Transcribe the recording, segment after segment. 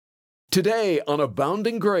Today on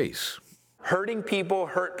Abounding Grace. Hurting people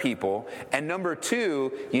hurt people. And number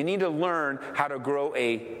two, you need to learn how to grow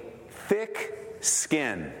a thick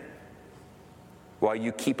skin while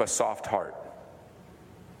you keep a soft heart.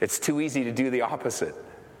 It's too easy to do the opposite.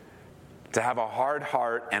 To have a hard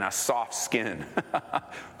heart and a soft skin.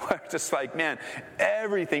 Just like, man,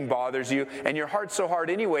 everything bothers you. And your heart's so hard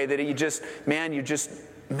anyway that it's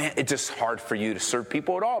just hard for you to serve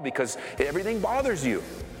people at all because everything bothers you.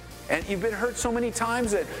 And you've been hurt so many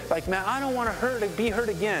times that, like, man, I don't want to be hurt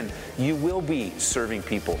again. You will be serving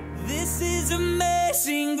people. This is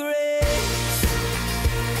amazing grace.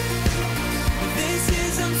 This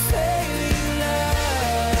is unfailing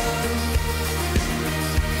love.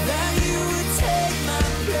 That you would take my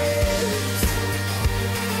place.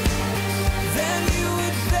 That you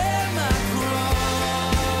would bear my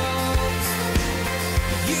cross.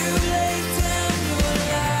 You laid down your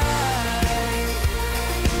life.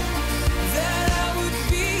 That I would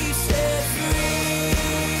be set free.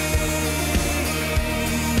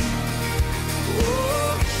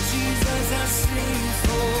 Oh, Jesus, I sing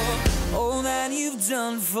for all that you've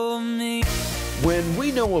done for me. When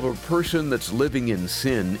we know of a person that's living in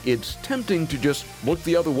sin, it's tempting to just look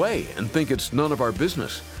the other way and think it's none of our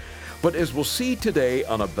business. But as we'll see today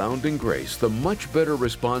on Abounding Grace, the much better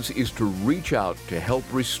response is to reach out to help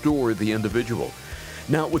restore the individual.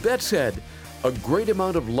 Now, with that said, a great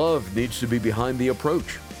amount of love needs to be behind the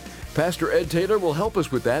approach. Pastor Ed Taylor will help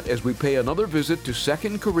us with that as we pay another visit to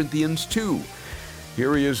 2 Corinthians 2.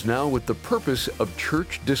 Here he is now with the purpose of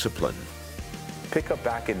church discipline. Pick up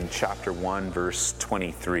back in chapter 1, verse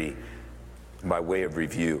 23, by way of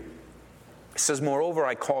review. It says, "Moreover,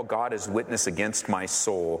 I call God as witness against my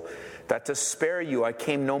soul, that to spare you I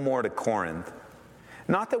came no more to Corinth.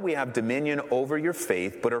 Not that we have dominion over your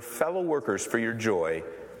faith, but are fellow workers for your joy.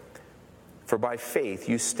 For by faith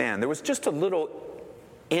you stand." There was just a little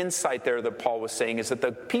insight there that Paul was saying, is that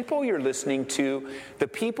the people you're listening to, the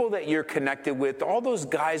people that you're connected with, all those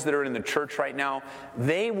guys that are in the church right now,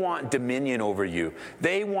 they want dominion over you.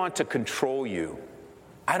 They want to control you.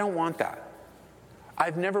 I don't want that.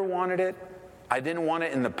 I've never wanted it. I didn't want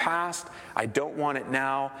it in the past. I don't want it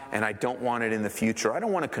now, and I don't want it in the future. I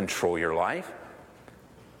don't want to control your life.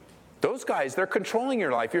 Those guys, they're controlling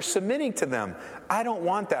your life. You're submitting to them. I don't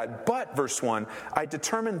want that. But, verse 1, I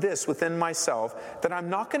determined this within myself, that I'm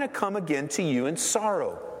not going to come again to you in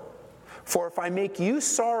sorrow. For if I make you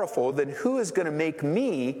sorrowful, then who is going to make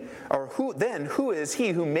me, or who is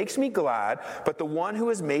he who makes me glad, but the one who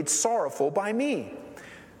is made sorrowful by me?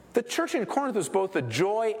 The church in Corinth was both a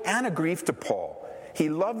joy and a grief to Paul. He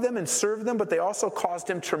loved them and served them, but they also caused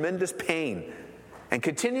him tremendous pain. And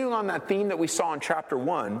continuing on that theme that we saw in chapter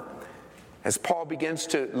 1, as Paul begins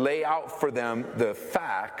to lay out for them the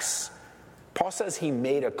facts, Paul says he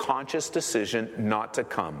made a conscious decision not to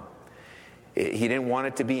come. He didn't want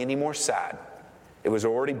it to be any more sad. It was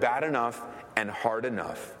already bad enough and hard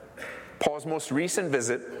enough. Paul's most recent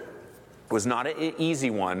visit was not an easy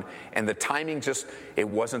one, and the timing it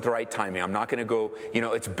wasn't the right timing. I'm not going to go,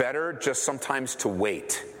 it's better just sometimes to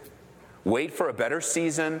wait. Wait for a better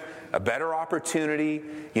season, a better opportunity.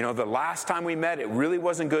 The last time we met, it really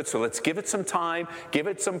wasn't good, so let's give it some time, give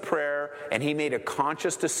it some prayer. And he made a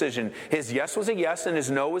conscious decision. His yes was a yes and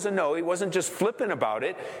his no was a no. He wasn't just flippant about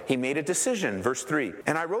it. He made a decision. Verse 3,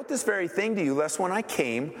 "And I wrote this very thing to you, lest when I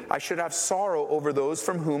came, I should have sorrow over those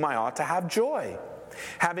from whom I ought to have joy.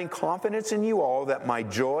 Having confidence in you all that my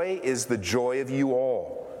joy is the joy of you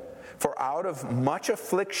all. For out of much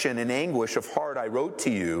affliction and anguish of heart I wrote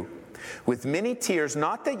to you, with many tears,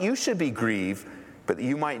 not that you should be grieved, but that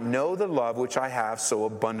you might know the love which I have so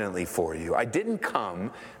abundantly for you." I didn't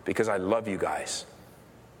come because I love you guys.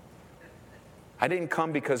 I didn't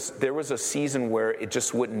come because there was a season where it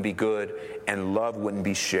just wouldn't be good and love wouldn't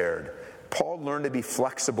be shared. Paul learned to be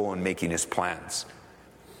flexible in making his plans.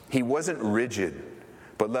 He wasn't rigid,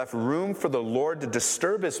 but left room for the Lord to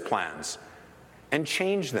disturb his plans and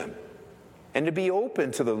change them, and to be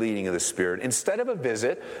open to the leading of the Spirit. Instead of a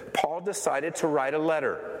visit, Paul decided to write a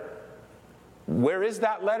letter. Where is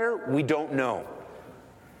that letter? We don't know.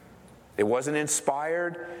 It wasn't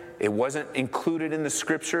inspired. It wasn't included in the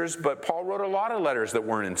scriptures, but Paul wrote a lot of letters that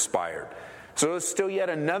weren't inspired. So there's still yet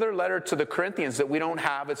another letter to the Corinthians that we don't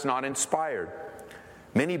have. It's not inspired.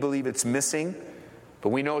 Many believe it's missing, but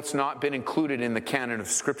we know it's not been included in the canon of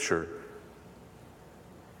Scripture.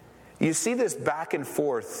 You see this back and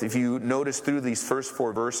forth, if you notice through these first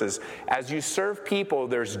 4 verses. As you serve people,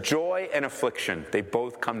 there's joy and affliction. They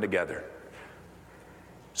both come together.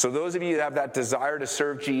 So those of you that have that desire to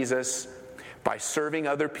serve Jesus, by serving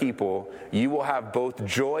other people, you will have both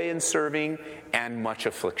joy in serving and much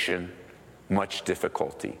affliction. much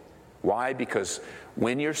difficulty. Why? Because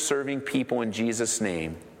when you're serving people in Jesus'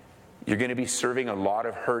 name, you're going to be serving a lot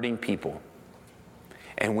of hurting people.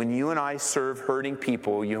 And when you and I serve hurting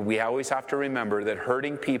people, we always have to remember that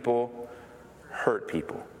hurting people hurt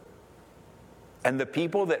people. And the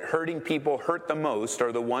people that hurting people hurt the most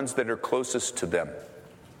are the ones that are closest to them.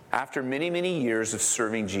 After many, many years of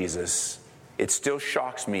serving Jesus, it still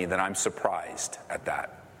shocks me that I'm surprised at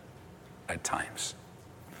that at times.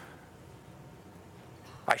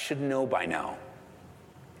 I should know by now.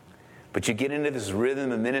 But you get into this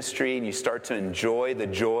rhythm of ministry and you start to enjoy the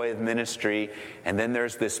joy of ministry, and then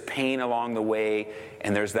there's this pain along the way,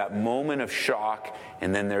 and there's that moment of shock,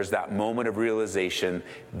 and then there's that moment of realization,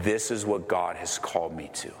 this is what God has called me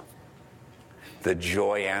to. The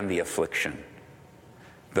joy and the affliction,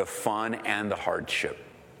 the fun and the hardship,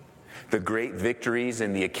 the great victories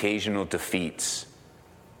and the occasional defeats,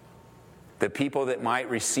 the people that might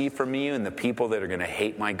receive from you and the people that are going to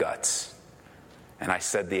hate my guts. And I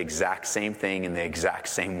said the exact same thing in the exact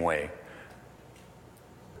same way.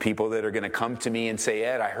 People that are going to come to me and say,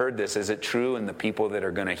 Ed, I heard this, is it true? And the people that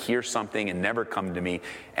are going to hear something and never come to me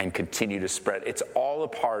and continue to spread. It's all a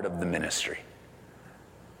part of the ministry.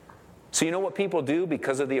 So you know what people do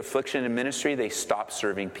because of the affliction in ministry? They stop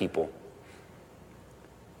serving people.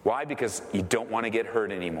 Why? Because you don't want to get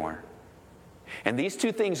hurt anymore. And these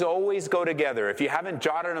two things always go together. If you haven't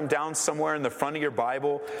jotted them down somewhere in the front of your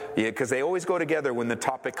Bible, because they always go together when the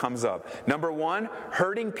topic comes up. Number one,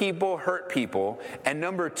 hurting people hurt people. And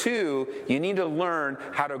number two, you need to learn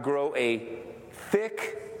how to grow a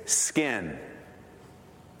thick skin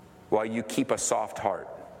while you keep a soft heart.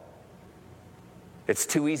 It's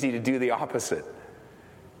too easy to do the opposite.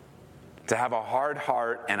 To have a hard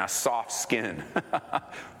heart and a soft skin.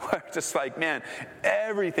 Just like, man,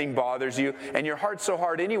 everything bothers you, and your heart's so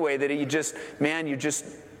hard anyway that it's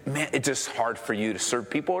just hard for you to serve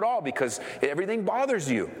people at all because everything bothers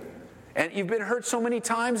you. And you've been hurt so many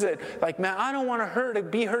times that, like, man, I don't want to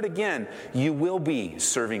be hurt again. You will be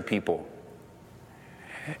serving people.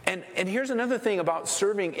 And here's another thing about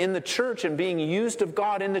serving in the church and being used of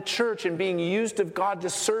God in the church and being used of God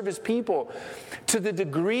to serve His people. To the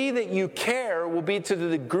degree that you care will be to the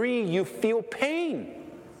degree you feel pain.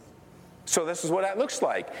 So this is what that looks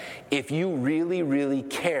like. If you really, really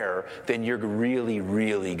care, then you're really,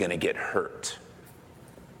 really going to get hurt.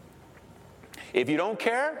 If you don't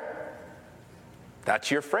care,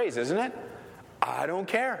 that's your phrase, isn't it? I don't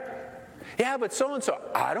care. Yeah, but so-and-so,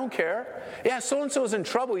 I don't care. Yeah, so-and-so is in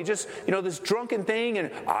trouble. He just, this drunken thing,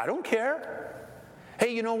 and I don't care.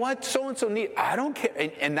 Hey, you know what? So-and-so I don't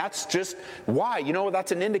care. And that's just why.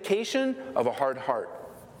 That's an indication of a hard heart.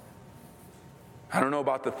 I don't know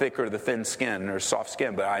about the thick or the thin skin or soft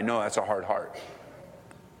skin, but I know that's a hard heart.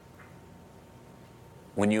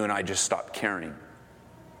 When you and I just stop caring.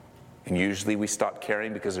 And usually we stop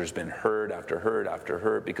caring because there's been hurt after hurt after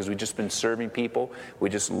hurt, because we've just been serving people. We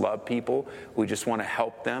just love people. We just want to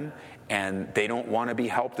help them. And they don't want to be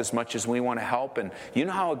helped as much as we want to help. And you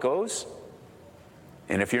know how it goes?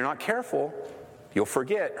 And if you're not careful, you'll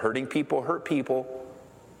forget. Hurting people hurt people.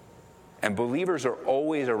 And believers are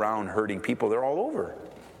always around hurting people. They're all over.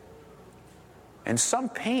 And some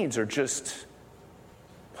pains are just,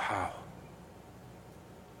 wow.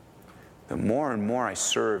 The more and more I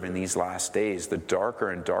serve in these last days, the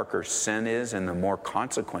darker and darker sin is, and the more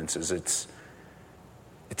consequences. It's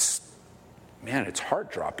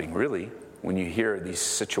heart-dropping, really, when you hear these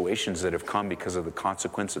situations that have come because of the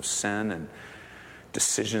consequence of sin and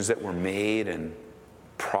decisions that were made and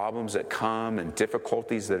problems that come and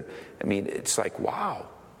difficulties that, it's like, wow.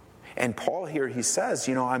 And Paul here, he says,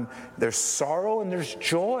 there's sorrow and there's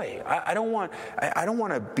joy. I don't want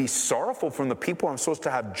to be sorrowful from the people I'm supposed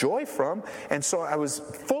to have joy from. And so I was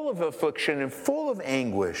full of affliction and full of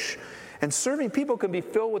anguish. And serving people can be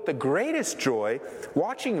filled with the greatest joy,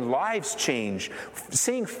 watching lives change,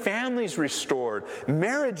 seeing families restored,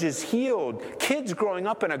 marriages healed, kids growing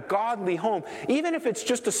up in a godly home. Even if it's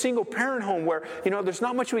just a single parent home where, there's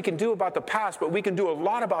not much we can do about the past, but we can do a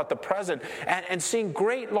lot about the present. And seeing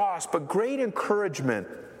great loss, but great encouragement.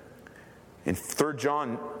 In 3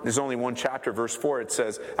 John, there's only one chapter, verse 4, it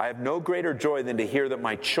says, I have no greater joy than to hear that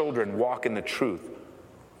my children walk in the truth.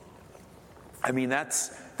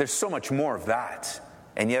 There's so much more of that.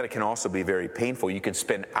 And yet it can also be very painful. You can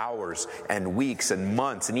spend hours and weeks and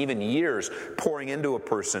months and even years pouring into a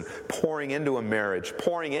person, pouring into a marriage,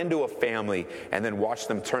 pouring into a family, and then watch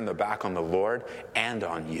them turn their back on the Lord and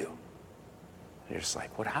on you. And you're just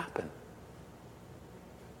like, what happened?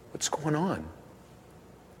 What's going on?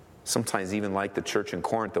 Sometimes even like the church in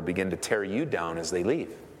Corinth, they'll begin to tear you down as they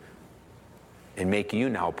leave. and make you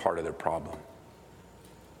now part of their problem.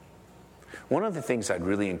 One of the things I'd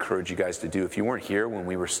really encourage you guys to do, if you weren't here when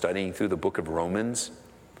we were studying through the book of Romans,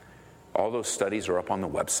 all those studies are up on the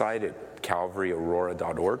website at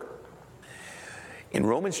calvaryaurora.org. In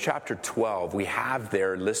Romans chapter 12, we have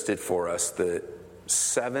there listed for us the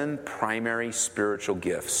 7 primary spiritual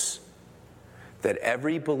gifts that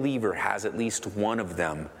every believer has at least one of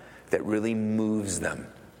them that really moves them.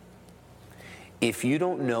 If you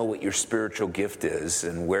don't know what your spiritual gift is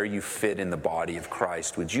and where you fit in the body of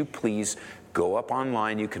Christ, would you please go up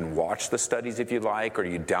online? You can watch the studies if you like, or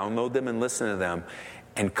you download them and listen to them,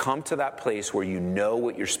 and come to that place where you know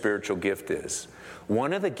what your spiritual gift is.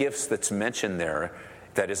 One of the gifts that's mentioned there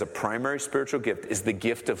that is a primary spiritual gift is the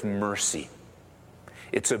gift of mercy.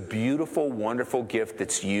 It's a beautiful, wonderful gift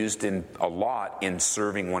that's used a lot in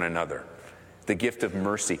serving one another. The gift of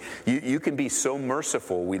mercy. You can be so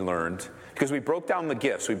merciful, we learned, because we broke down the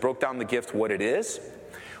gifts. We broke down the gift, what it is,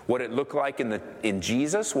 what it looked like in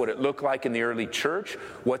Jesus, what it looked like in the early church,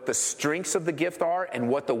 what the strengths of the gift are, and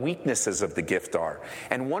what the weaknesses of the gift are.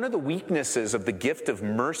 And one of the weaknesses of the gift of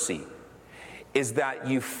mercy is that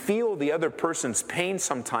you feel the other person's pain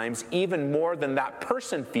sometimes even more than that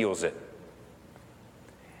person feels it.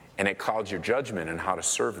 And it clouds your judgment on how to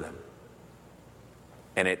serve them.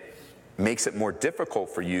 And it makes it more difficult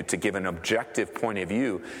for you to give an objective point of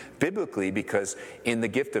view biblically, because in the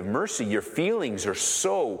gift of mercy, your feelings are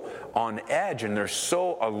so on edge and they're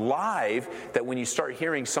so alive that when you start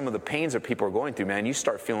hearing some of the pains that people are going through, man, you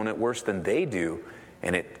start feeling it worse than they do,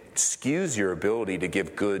 and it skews your ability to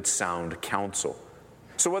give good, sound counsel.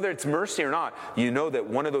 So whether it's mercy or not, you know that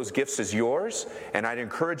one of those gifts is yours, and I'd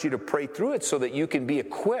encourage you to pray through it so that you can be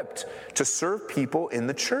equipped to serve people in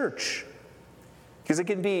the church. Because it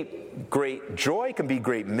can be great joy, it can be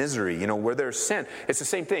great misery. Where there's sin, it's the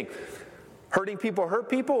same thing. Hurting people hurt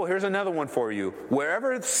people. Here's another one for you.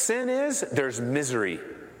 Wherever sin is, there's misery.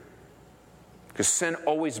 Because sin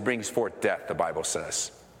always brings forth death, the Bible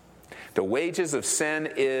says. The wages of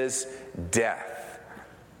sin is death.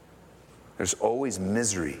 There's always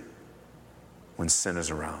misery when sin is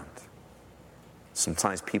around.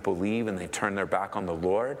 Sometimes people leave and they turn their back on the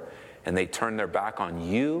Lord, and they turn their back on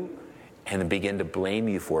you, and begin to blame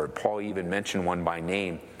you for it. Paul even mentioned one by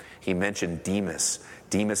name. He mentioned Demas.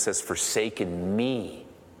 Demas has forsaken me.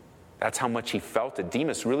 That's how much he felt it.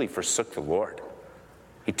 Demas really forsook the Lord.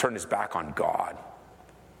 He turned his back on God.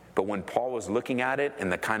 But when Paul was looking at it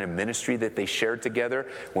and the kind of ministry that they shared together,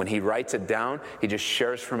 when he writes it down, he just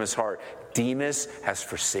shares from his heart, Demas has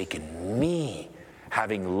forsaken me,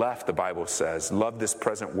 having left, the Bible says, loved this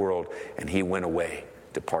present world, and he went away,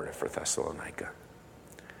 departed for Thessalonica.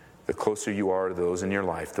 The closer you are to those in your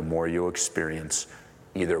life, the more you'll experience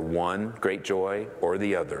either one, great joy, or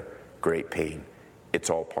the other, great pain. It's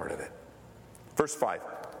all part of it. Verse 5.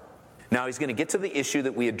 Now he's going to get to the issue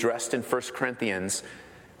that we addressed in 1 Corinthians.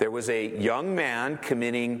 There was a young man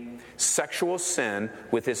committing sexual sin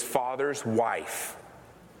with his father's wife.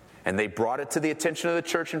 And they brought it to the attention of the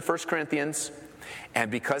church in 1 Corinthians. And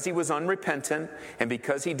because he was unrepentant, and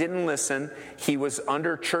because he didn't listen, he was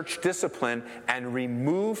under church discipline and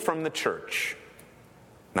removed from the church.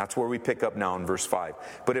 That's where we pick up now in verse 5.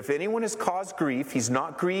 But if anyone has caused grief, he's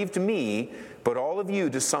not grieved me, but all of you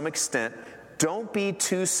to some extent. Don't be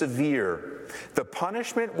too severe. The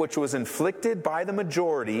punishment which was inflicted by the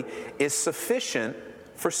majority is sufficient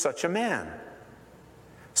for such a man.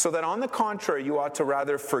 So that on the contrary, you ought to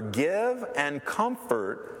rather forgive and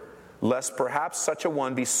comfort, lest perhaps such a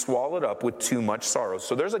one be swallowed up with too much sorrow.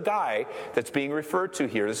 So there's a guy that's being referred to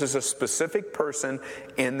here. This is a specific person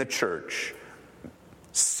in the church.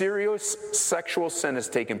 Serious sexual sin has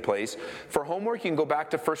taken place. For homework, you can go back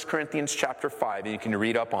to 1 Corinthians chapter 5, and you can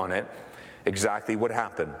read up on it, exactly what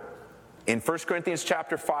happened. In 1 Corinthians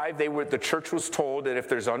chapter 5, the church was told that if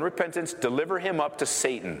there's unrepentance, deliver him up to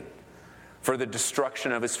Satan for the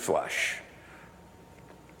destruction of his flesh.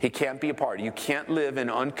 He can't be a part. You can't live in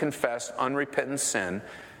unconfessed, unrepentant sin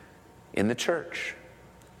in the church.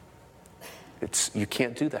 You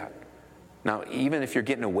can't do that. Now, even if you're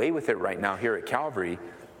getting away with it right now here at Calvary,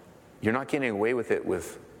 you're not getting away with it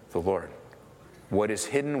with the Lord. What is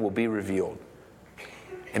hidden will be revealed.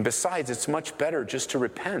 And besides, it's much better just to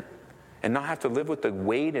repent and not have to live with the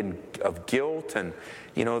weight of guilt and,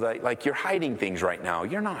 like you're hiding things right now.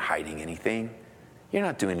 You're not hiding anything. You're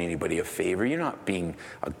not doing anybody a favor. You're not being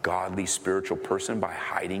a godly, spiritual person by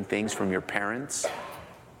hiding things from your parents,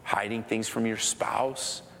 hiding things from your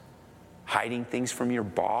spouse, hiding things from your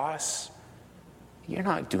boss. You're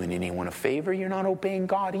not doing anyone a favor. You're not obeying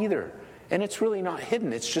God either. And it's really not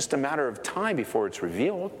hidden. It's just a matter of time before it's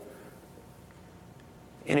revealed.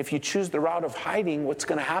 And if you choose the route of hiding, what's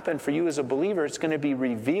going to happen for you as a believer, it's going to be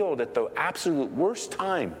revealed at the absolute worst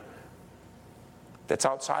time that's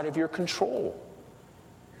outside of your control.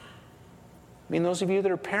 I mean, those of you that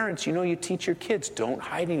are parents, you know, you teach your kids, don't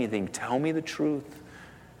hide anything. Tell me the truth.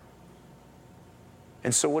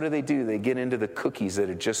 And so what do? They get into the cookies that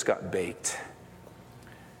had just got baked.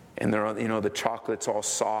 And they're, you know, the chocolate's all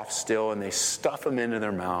soft still, and they stuff them into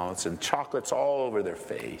their mouths, and chocolate's all over their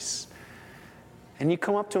face. And you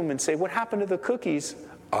come up to them and say, what happened to the cookies?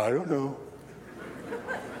 I don't know.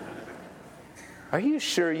 Are you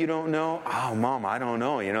sure you don't know? Oh, Mom, I don't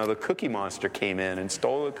know. You know, the Cookie Monster came in and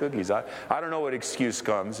stole the cookies. I don't know what excuse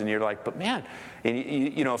comes. And you're like, but man, and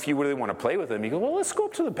you know, if you really want to play with them, you go, well, let's go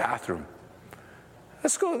up to the bathroom.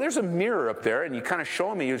 Let's go. There's a mirror up there. And you kind of show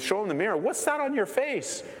them the mirror. What's that on your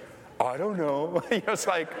face? I don't know. You know, it's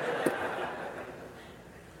like,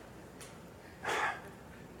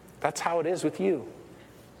 that's how it is with you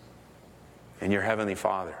and your Heavenly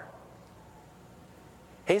Father.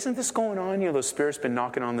 Hey, isn't this going on? You know, the Spirit's been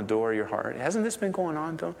knocking on the door of your heart. Hasn't this been going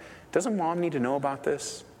on? Doesn't Mom need to know about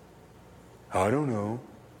this? I don't know.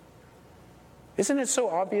 Isn't it so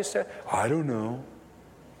obvious that? I don't know.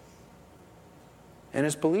 And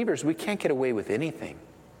as believers, we can't get away with anything.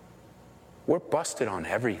 We're busted on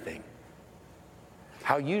everything.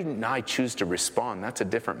 How you and I choose to respond, that's a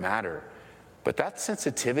different matter. But that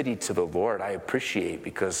sensitivity to the Lord, I appreciate,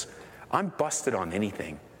 because I'm busted on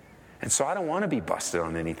anything. And so I don't want to be busted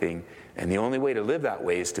on anything. And the only way to live that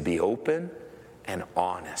way is to be open and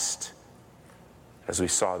honest. As we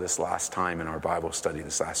saw this last time in our Bible study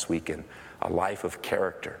this last weekend, a life of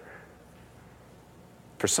character.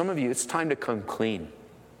 For some of you, it's time to come clean,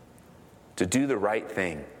 to do the right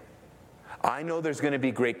thing. I know there's going to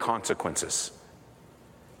be great consequences.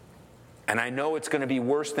 And I know it's going to be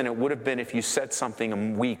worse than it would have been if you said something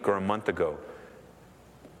a week or a month ago.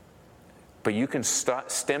 But you can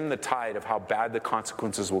stem the tide of how bad the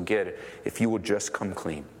consequences will get if you will just come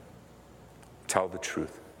clean. Tell the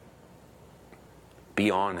truth. Be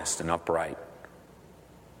honest and upright.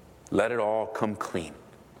 Let it all come clean.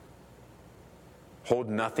 Hold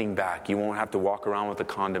nothing back. You won't have to walk around with the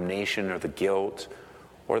condemnation or the guilt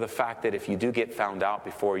or the fact that if you do get found out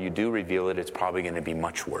before you do reveal it, it's probably going to be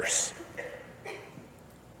much worse.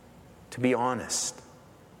 To be honest.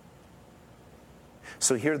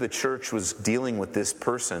 So here the church was dealing with this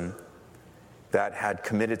person that had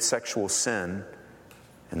committed sexual sin,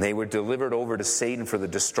 and they were delivered over to Satan for the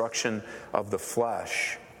destruction of the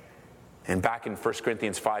flesh. And back in 1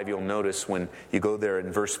 Corinthians 5, you'll notice when you go there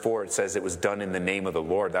in verse 4, it says it was done in the name of the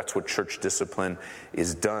Lord. That's what church discipline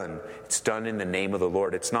is done. It's done in the name of the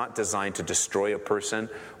Lord. It's not designed to destroy a person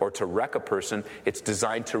or to wreck a person. It's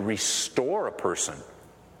designed to restore a person,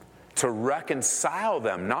 to reconcile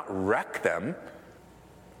them, not wreck them.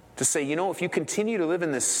 To say, you know, if you continue to live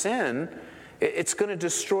in this sin, it's going to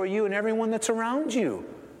destroy you and everyone that's around you.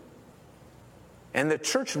 And the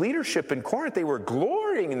church leadership in Corinth, they were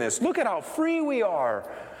glorying in this. Look at how free we are.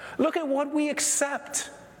 Look at what we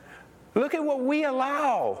accept. Look at what we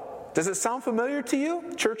allow. Does it sound familiar to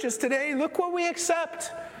you? Churches today, look what we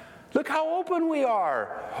accept. Look how open we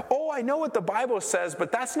are. Oh, I know what the Bible says,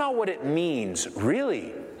 but that's not what it means.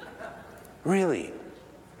 Really? Really?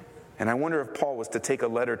 And I wonder if Paul was to take a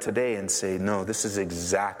letter today and say, no, this is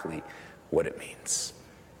exactly what it means.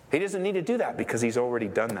 He doesn't need to do that because he's already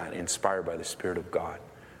done that, inspired by the Spirit of God.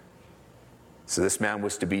 So this man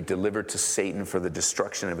was to be delivered to Satan for the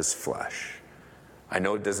destruction of his flesh. I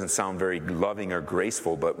know it doesn't sound very loving or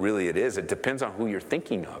graceful, but really it is. It depends on who you're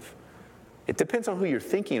thinking of. It depends on who you're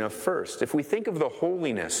thinking of first. If we think of the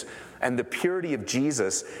holiness and the purity of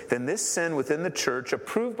Jesus, then this sin within the church,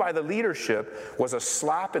 approved by the leadership, was a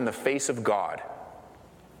slap in the face of God.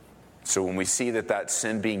 So when we see that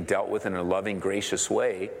sin being dealt with in a loving, gracious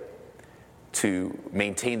way to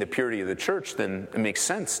maintain the purity of the church, then it makes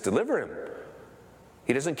sense. Deliver him.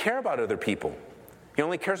 He doesn't care about other people. He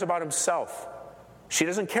only cares about himself. She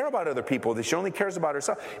doesn't care about other people. She only cares about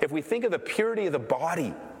herself. If we think of the purity of the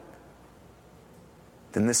body,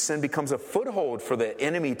 then this sin becomes a foothold for the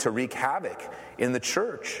enemy to wreak havoc in the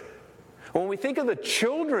church. When we think of the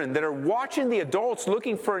children that are watching the adults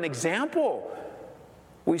looking for an example,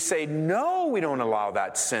 we say, no, we don't allow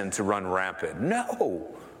that sin to run rampant.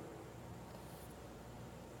 No.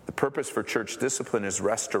 The purpose for church discipline is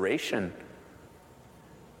restoration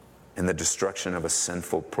and the destruction of a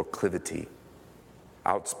sinful proclivity.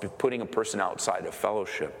 Putting a person outside of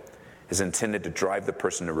fellowship is intended to drive the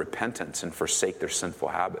person to repentance and forsake their sinful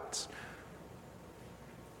habits.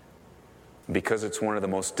 Because it's one of the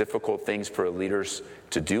most difficult things for leaders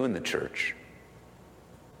to do in the church.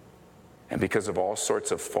 And because of all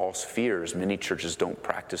sorts of false fears, many churches don't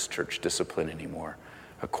practice church discipline anymore,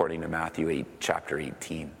 according to Matthew 8, chapter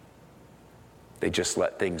 18. They just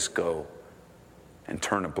let things go and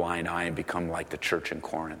turn a blind eye and become like the church in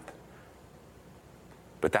Corinth.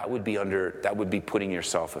 But that would be putting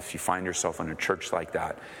yourself, if you find yourself in a church like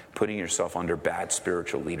that, putting yourself under bad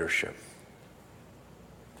spiritual leadership.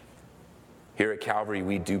 Here at Calvary,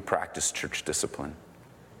 we do practice church discipline.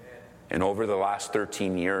 And over the last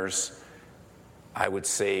 13 years, I would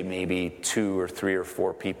say maybe 2 or 3 or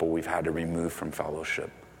 4 people we've had to remove from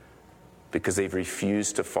fellowship because they've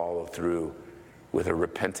refused to follow through with a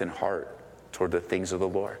repentant heart toward the things of the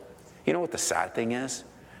Lord. You know what the sad thing is?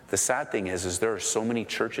 The sad thing is there are so many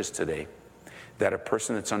churches today that a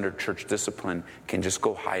person that's under church discipline can just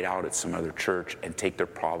go hide out at some other church and take their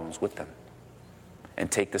problems with them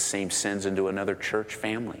and take the same sins into another church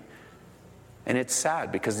family. And it's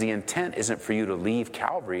sad because the intent isn't for you to leave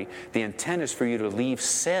Calvary. The intent is for you to leave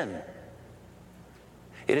sin.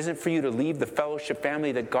 It isn't for you to leave the fellowship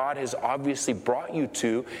family that God has obviously brought you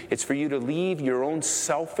to. It's for you to leave your own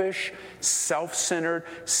selfish, self-centered,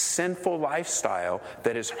 sinful lifestyle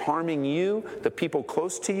that is harming you, the people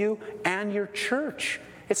close to you, and your church.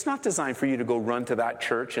 It's not designed for you to go run to that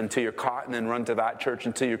church until you're caught, and then run to that church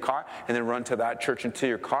until you're caught, and then run to that church until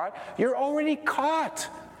you're caught. You're already caught.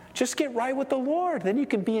 Just get right with the Lord. Then you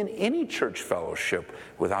can be in any church fellowship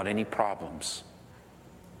without any problems.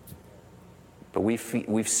 But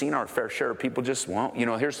we've seen our fair share of people just, well,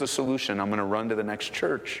 here's the solution. I'm going to run to the next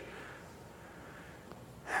church.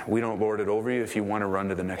 We don't lord it over you. If you want to run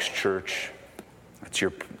to the next church, that's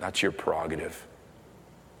your prerogative.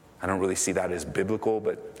 I don't really see that as biblical,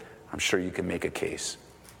 but I'm sure you can make a case.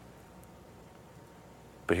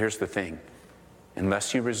 But here's the thing.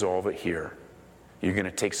 Unless you resolve it here, you're going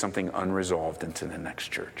to take something unresolved into the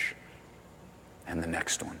next church and the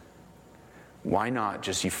next one. Why not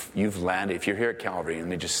just, you've landed, if you're here at Calvary,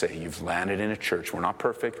 and they just say, you've landed in a church. We're not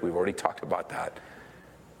perfect. We've already talked about that.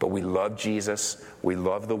 But we love Jesus. We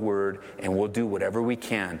love the Word. And we'll do whatever we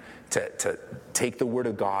can to take the Word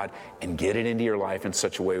of God and get it into your life in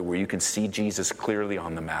such a way where you can see Jesus clearly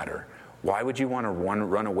on the matter. Why would you want to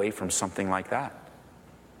run away from something like that?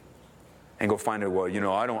 And go find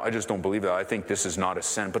out, I just don't believe that. I think this is not a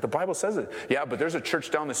sin. But the Bible says it. Yeah, but there's a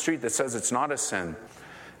church down the street that says it's not a sin.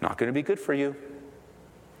 Not going to be good for you.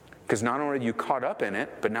 Because not only are you caught up in it,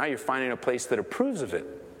 but now you're finding a place that approves of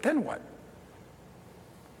it. Then what?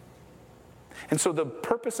 And so the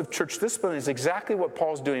purpose of church discipline is exactly what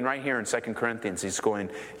Paul's doing right here in 2 Corinthians. He's going,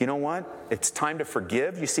 you know what? It's time to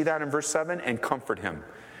forgive. You see that in verse 7? And comfort him.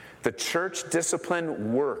 The church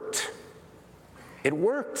discipline worked. It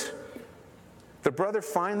worked. The brother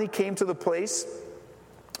finally came to the place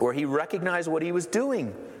where he recognized what he was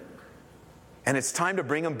doing. And it's time to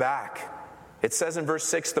bring him back. It says in verse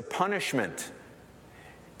 6, the punishment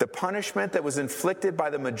that was inflicted by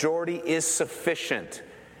the majority is sufficient.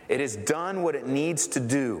 It has done what it needs to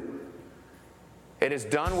do. It has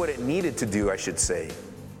done what it needed to do, I should say.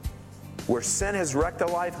 Where sin has wrecked a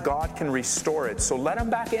life, God can restore it. So let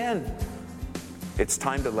him back in. It's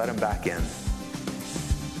time to let him back in.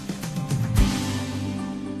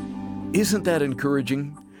 Isn't that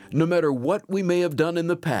encouraging? No matter what we may have done in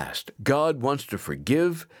the past, God wants to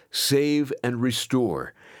forgive, save, and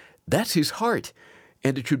restore. That's His heart,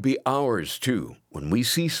 and it should be ours, too, when we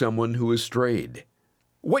see someone who has strayed.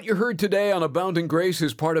 What you heard today on Abounding Grace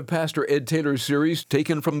is part of Pastor Ed Taylor's series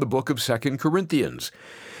taken from the book of 2 Corinthians.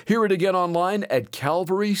 Hear it again online at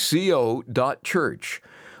calvaryco.church.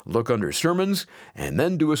 Look under Sermons, and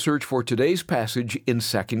then do a search for today's passage in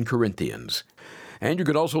 2 Corinthians. And you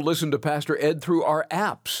can also listen to Pastor Ed through our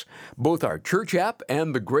apps. Both our church app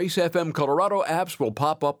and the Grace FM Colorado apps will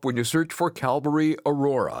pop up when you search for Calvary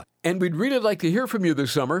Aurora. And we'd really like to hear from you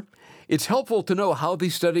this summer. It's helpful to know how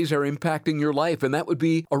these studies are impacting your life, and that would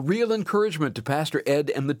be a real encouragement to Pastor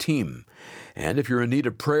Ed and the team. And if you're in need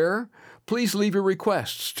of prayer, please leave your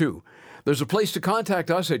requests, too. There's a place to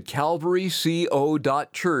contact us at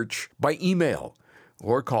calvaryco.church by email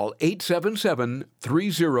or call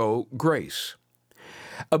 877-30-GRACE.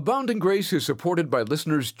 Abounding Grace is supported by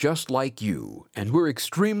listeners just like you, and we're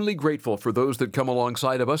extremely grateful for those that come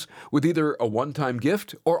alongside of us with either a one-time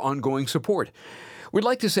gift or ongoing support. We'd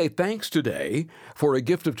like to say thanks today for a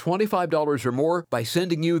gift of $25 or more by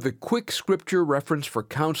sending you the Quick Scripture Reference for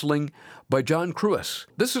Counseling by John Cruis.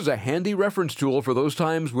 This is a handy reference tool for those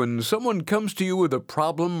times when someone comes to you with a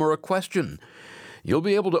problem or a question. You'll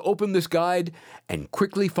be able to open this guide and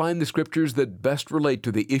quickly find the scriptures that best relate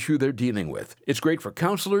to the issue they're dealing with. It's great for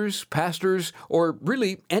counselors, pastors, or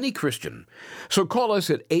really any Christian. So call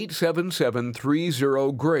us at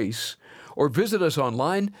 877-30-GRACE or visit us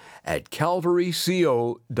online at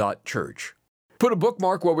calvaryco.church. Put a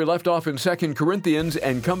bookmark where we left off in 2 Corinthians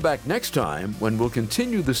and come back next time when we'll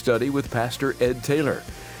continue the study with Pastor Ed Taylor.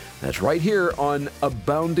 That's right here on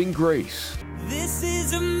Abounding Grace. This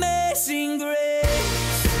is amazing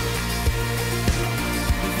grace.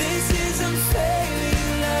 This is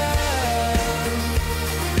unfailing love.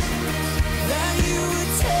 That you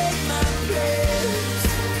would take my place.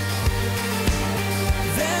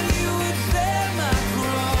 That you would bear my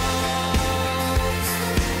cross.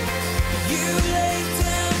 You laid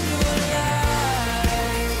down your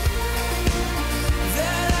life.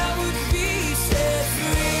 That I would be set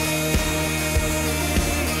free.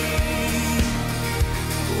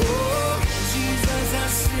 Oh, Jesus, I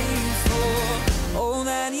sing for all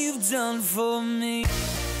that you've done for me.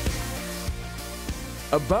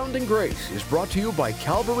 Abounding Grace is brought to you by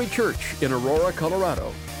Calvary Church in Aurora,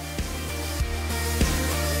 Colorado.